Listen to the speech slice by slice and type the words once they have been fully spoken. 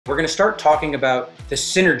We're going to start talking about the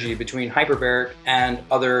synergy between hyperbaric and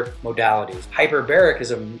other modalities. Hyperbaric is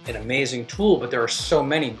an amazing tool, but there are so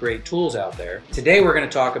many great tools out there. Today we're going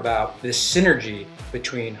to talk about the synergy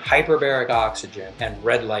between hyperbaric oxygen and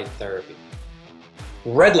red light therapy.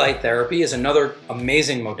 Red light therapy is another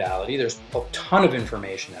amazing modality. There's a ton of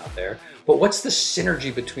information out there, but what's the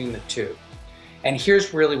synergy between the two? And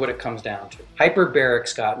here's really what it comes down to.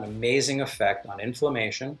 Hyperbaric's got an amazing effect on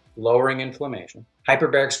inflammation, lowering inflammation.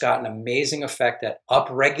 Hyperbaric's got an amazing effect at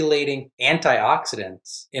upregulating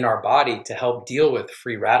antioxidants in our body to help deal with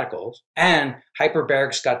free radicals. And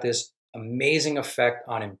hyperbaric's got this amazing effect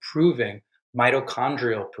on improving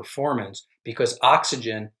mitochondrial performance because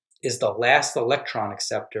oxygen is the last electron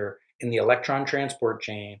acceptor in the electron transport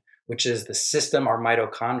chain, which is the system our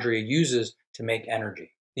mitochondria uses to make energy.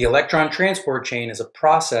 The electron transport chain is a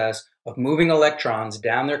process of moving electrons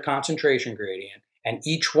down their concentration gradient, and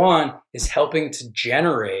each one is helping to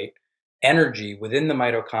generate energy within the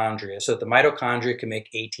mitochondria so that the mitochondria can make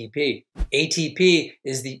ATP. ATP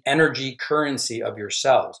is the energy currency of your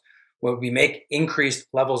cells. When we make increased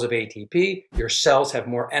levels of ATP, your cells have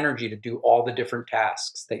more energy to do all the different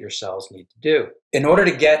tasks that your cells need to do. In order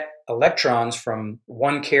to get electrons from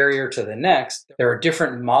one carrier to the next, there are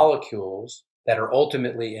different molecules that are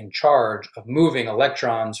ultimately in charge of moving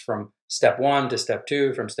electrons from step 1 to step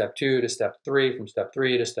 2, from step 2 to step 3, from step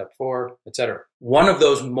 3 to step 4, etc. One of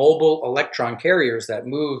those mobile electron carriers that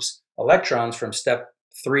moves electrons from step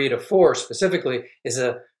 3 to 4 specifically is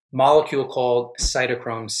a molecule called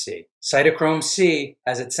Cytochrome C. Cytochrome C,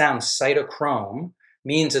 as it sounds, cytochrome,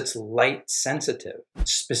 means it's light sensitive.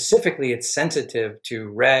 Specifically, it's sensitive to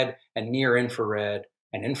red and near infrared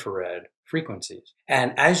and infrared frequencies.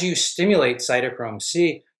 And as you stimulate cytochrome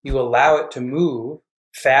C, you allow it to move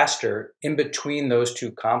faster in between those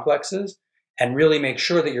two complexes and really make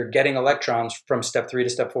sure that you're getting electrons from step 3 to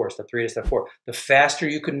step 4, step 3 to step 4. The faster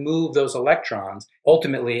you can move those electrons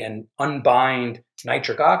ultimately and unbind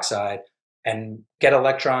nitric oxide and get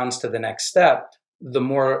electrons to the next step, the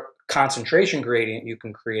more concentration gradient you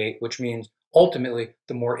can create, which means ultimately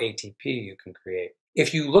the more ATP you can create.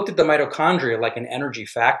 If you looked at the mitochondria like an energy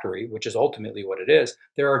factory, which is ultimately what it is,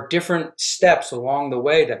 there are different steps along the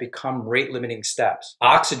way that become rate-limiting steps.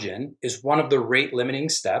 Oxygen is one of the rate-limiting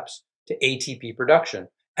steps to ATP production.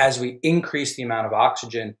 As we increase the amount of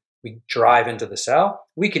oxygen we drive into the cell,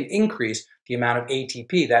 we can increase the amount of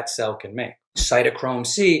ATP that cell can make. Cytochrome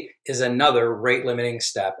C is another rate-limiting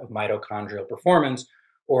step of mitochondrial performance,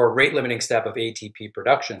 or a rate-limiting step of ATP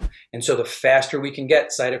production. And so the faster we can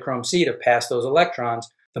get cytochrome C to pass those electrons,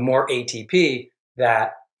 the more ATP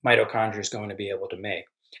that mitochondria is going to be able to make.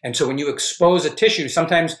 And so when you expose a tissue,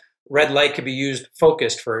 sometimes red light could be used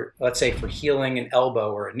focused for, let's say, for healing an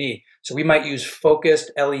elbow or a knee. So we might use focused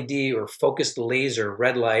LED or focused laser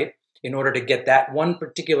red light in order to get that one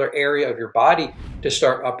particular area of your body to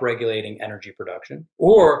start upregulating energy production.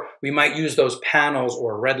 Or we might use those panels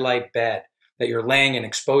or red light bed that you're laying and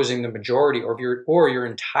exposing the majority of your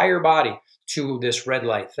entire body to this red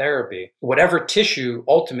light therapy. Whatever tissue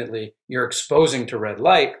ultimately you're exposing to red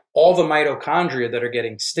light, all the mitochondria that are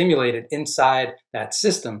getting stimulated inside that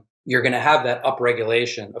system, you're going to have that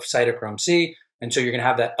upregulation of cytochrome C. And so you're going to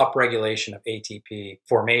have that upregulation of ATP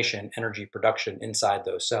formation, energy production inside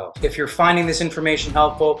those cells. If you're finding this information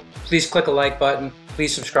helpful, please click a like button.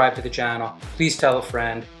 Please subscribe to the channel. Please tell a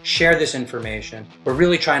friend. Share this information. We're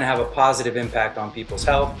really trying to have a positive impact on people's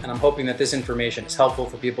health, and I'm hoping that this information is helpful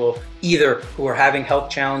for people either who are having health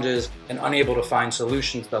challenges and unable to find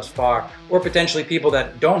solutions thus far, or potentially people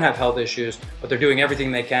that don't have health issues, but they're doing everything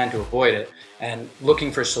they can to avoid it and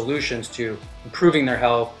looking for solutions to improving their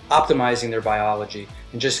health, optimizing their biology,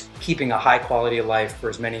 and just keeping a high quality of life for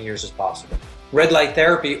as many years as possible. Red light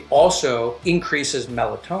therapy also increases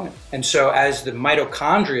melatonin. And so as the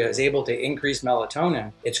mitochondria is able to increase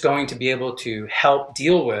melatonin, it's going to be able to help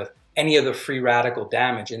deal with any of the free radical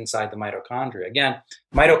damage inside the mitochondria. Again,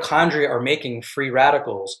 mitochondria are making free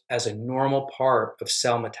radicals as a normal part of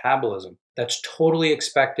cell metabolism. That's totally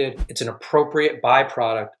expected. It's an appropriate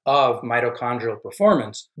byproduct of mitochondrial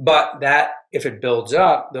performance, but that if it builds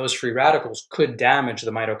up, those free radicals could damage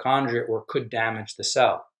the mitochondria or could damage the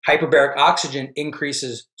cell. Hyperbaric oxygen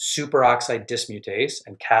increases superoxide dismutase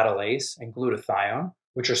and catalase and glutathione,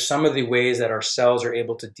 which are some of the ways that our cells are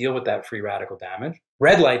able to deal with that free radical damage.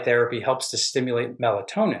 Red light therapy helps to stimulate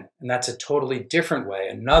melatonin, and that's a totally different way,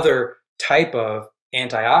 another type of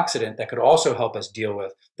antioxidant that could also help us deal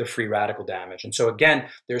with the free radical damage. And so again,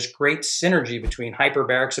 there's great synergy between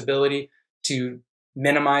hyperbaric's ability to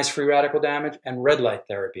minimize free radical damage and red light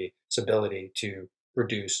therapy's ability to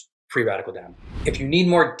reduce free radical damage. If you need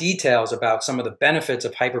more details about some of the benefits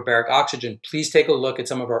of hyperbaric oxygen, please take a look at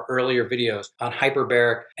some of our earlier videos on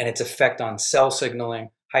hyperbaric and its effect on cell signaling,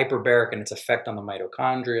 hyperbaric and its effect on the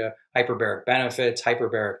mitochondria, hyperbaric benefits,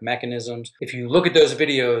 hyperbaric mechanisms. If you look at those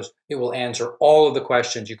videos, it will answer all of the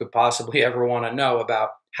questions you could possibly ever want to know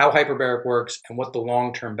about how hyperbaric works and what the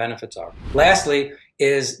long-term benefits are. Lastly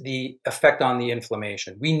is the effect on the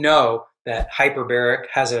inflammation. We know that hyperbaric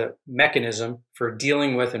has a mechanism for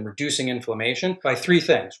dealing with and reducing inflammation by three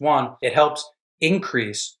things. One, it helps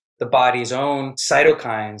increase the body's own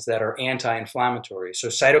cytokines that are anti-inflammatory. So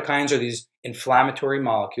cytokines are these inflammatory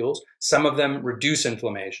molecules. Some of them reduce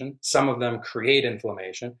inflammation, some of them create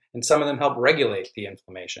inflammation, and some of them help regulate the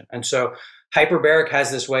inflammation. And so hyperbaric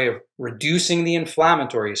has this way of reducing the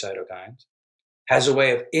inflammatory cytokines, has a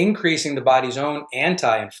way of increasing the body's own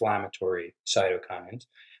anti-inflammatory cytokines,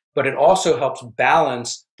 but it also helps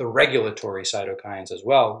balance the regulatory cytokines as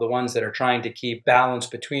well, the ones that are trying to keep balance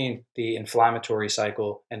between the inflammatory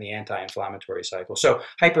cycle and the anti-inflammatory cycle. So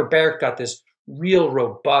hyperbaric got this real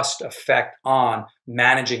robust effect on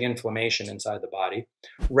managing inflammation inside the body.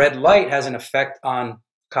 Red light has an effect on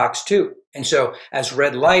COX-2. And so as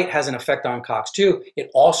red light has an effect on COX-2,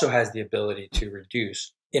 it also has the ability to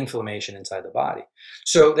reduce inflammation inside the body.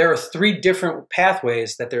 So there are three different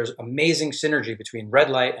pathways that there's amazing synergy between red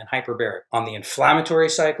light and hyperbaric on the inflammatory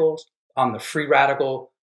cycles, on the free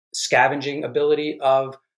radical scavenging ability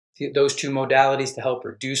of those two modalities to help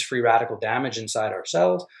reduce free radical damage inside our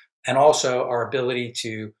cells, and also our ability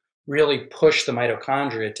to really push the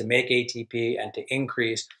mitochondria to make ATP and to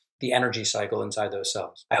increase the energy cycle inside those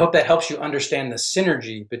cells. I hope that helps you understand the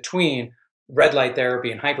synergy between red light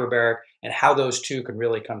therapy and hyperbaric and how those two can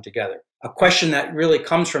really come together. A question that really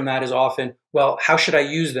comes from that is often, well, how should I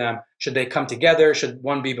use them? Should they come together? Should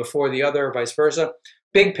one be before the other or vice versa?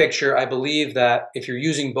 Big picture, I believe that if you're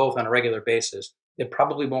using both on a regular basis, it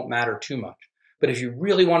probably won't matter too much. But if you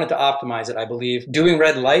really wanted to optimize it, I believe doing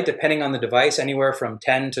red light, depending on the device, anywhere from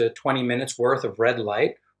 10 to 20 minutes worth of red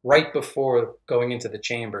light right before going into the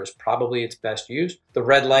chamber is probably its best use. The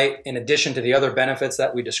red light, in addition to the other benefits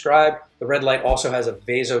that we described, the red light also has a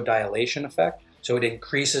vasodilation effect. So it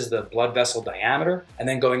increases the blood vessel diameter. And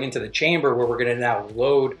then going into the chamber where we're going to now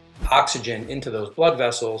load oxygen into those blood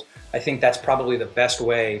vessels, I think that's probably the best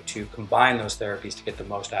way to combine those therapies to get the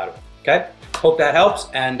most out of it. Okay? Hope that helps,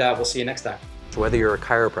 and we'll see you next time. So whether you're a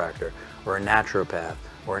chiropractor or a naturopath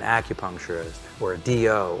or an acupuncturist or a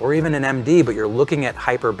DO or even an MD, but you're looking at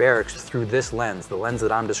hyperbarics through this lens, the lens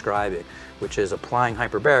that I'm describing, which is applying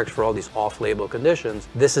hyperbarics for all these off-label conditions,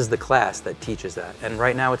 this is the class that teaches that. And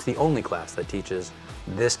right now it's the only class that teaches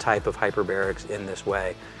this type of hyperbarics in this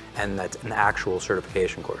way, and that's an actual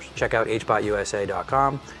certification course. Check out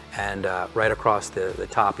hbotusa.com, and right across the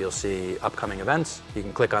top you'll see upcoming events. You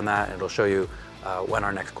can click on that and it'll show you when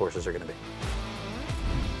our next courses are going to be.